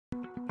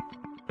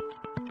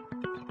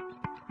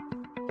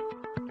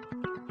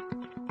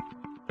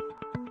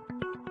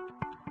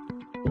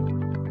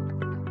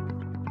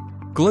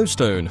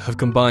Glowstone have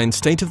combined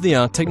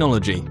state-of-the-art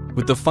technology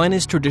with the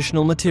finest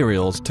traditional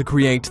materials to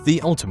create the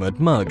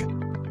ultimate mug.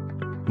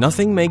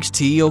 Nothing makes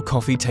tea or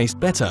coffee taste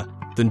better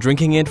than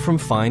drinking it from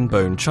fine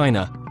bone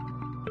china.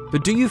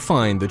 But do you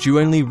find that you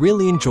only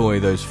really enjoy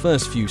those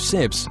first few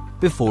sips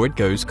before it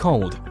goes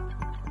cold?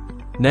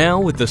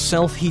 Now with the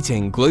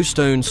self-heating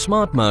Glowstone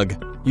Smart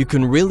Mug, you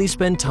can really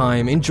spend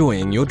time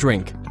enjoying your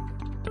drink.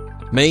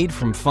 Made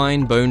from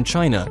fine bone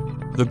china,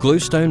 the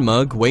Glowstone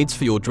mug waits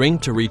for your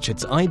drink to reach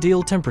its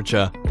ideal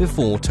temperature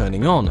before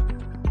turning on.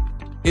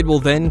 It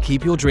will then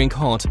keep your drink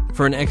hot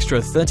for an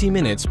extra 30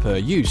 minutes per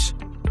use,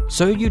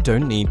 so you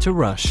don't need to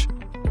rush.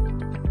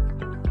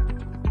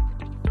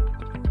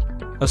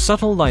 A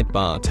subtle light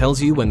bar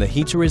tells you when the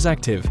heater is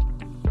active.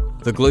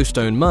 The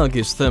Glowstone mug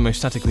is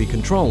thermostatically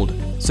controlled,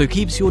 so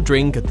keeps your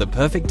drink at the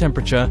perfect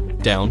temperature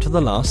down to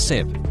the last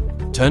sip,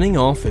 turning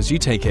off as you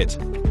take it.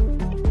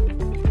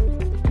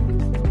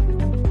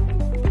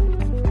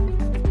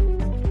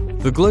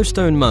 The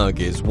Glowstone mug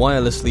is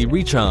wirelessly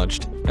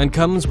recharged and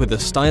comes with a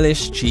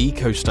stylish Qi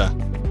coaster,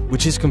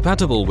 which is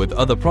compatible with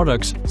other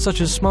products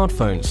such as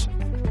smartphones.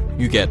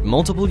 You get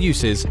multiple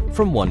uses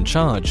from one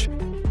charge.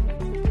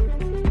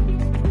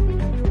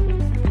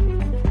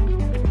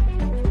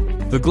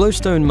 The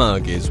Glowstone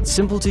mug is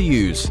simple to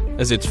use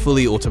as it's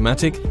fully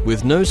automatic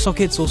with no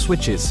sockets or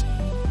switches.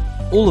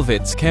 All of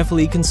its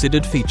carefully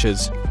considered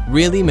features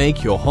really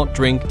make your hot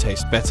drink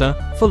taste better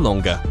for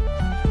longer.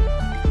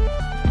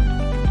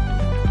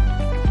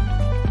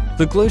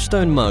 The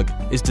Glowstone mug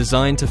is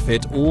designed to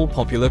fit all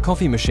popular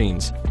coffee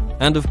machines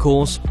and of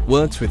course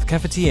works with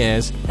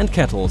cafetières and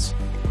kettles.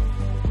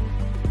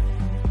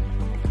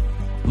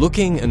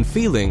 Looking and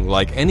feeling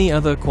like any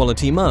other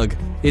quality mug,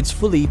 it's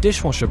fully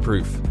dishwasher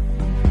proof.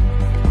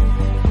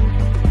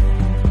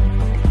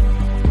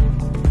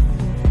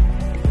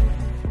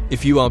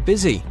 If you are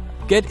busy,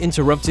 get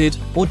interrupted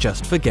or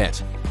just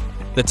forget,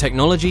 the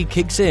technology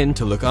kicks in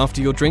to look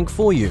after your drink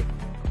for you,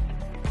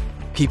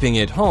 keeping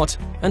it hot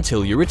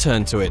until you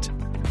return to it.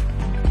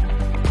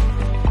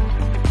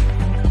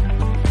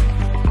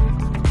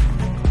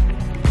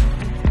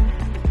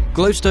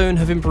 Glowstone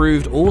have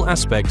improved all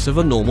aspects of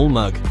a normal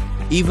mug,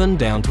 even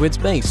down to its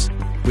base,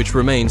 which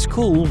remains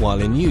cool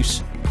while in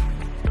use.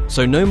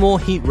 So no more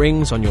heat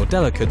rings on your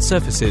delicate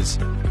surfaces.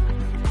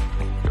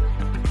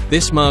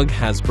 This mug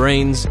has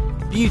brains,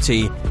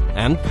 beauty,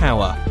 and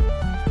power,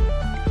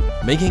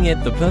 making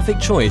it the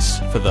perfect choice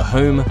for the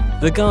home,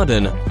 the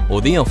garden,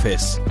 or the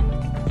office.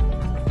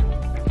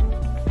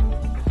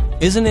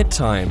 Isn't it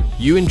time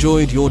you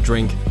enjoyed your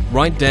drink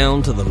right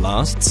down to the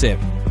last sip?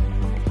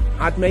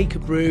 I'd make a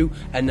brew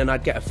and then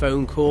I'd get a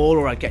phone call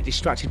or I'd get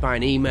distracted by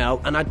an email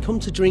and I'd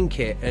come to drink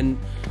it and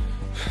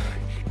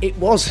it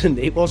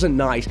wasn't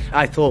nice.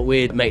 I thought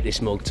we'd make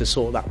this mug to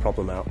sort that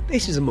problem out.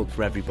 This is a mug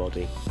for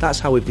everybody. That's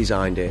how we've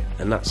designed it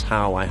and that's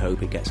how I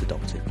hope it gets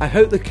adopted. I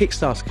hope the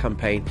Kickstarter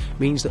campaign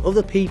means that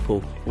other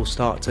people will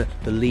start to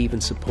believe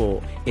and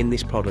support in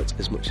this product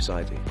as much as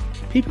I do.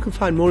 People can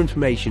find more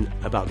information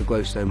about the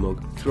Glowstone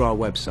mug through our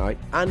website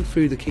and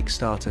through the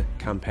Kickstarter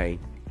campaign.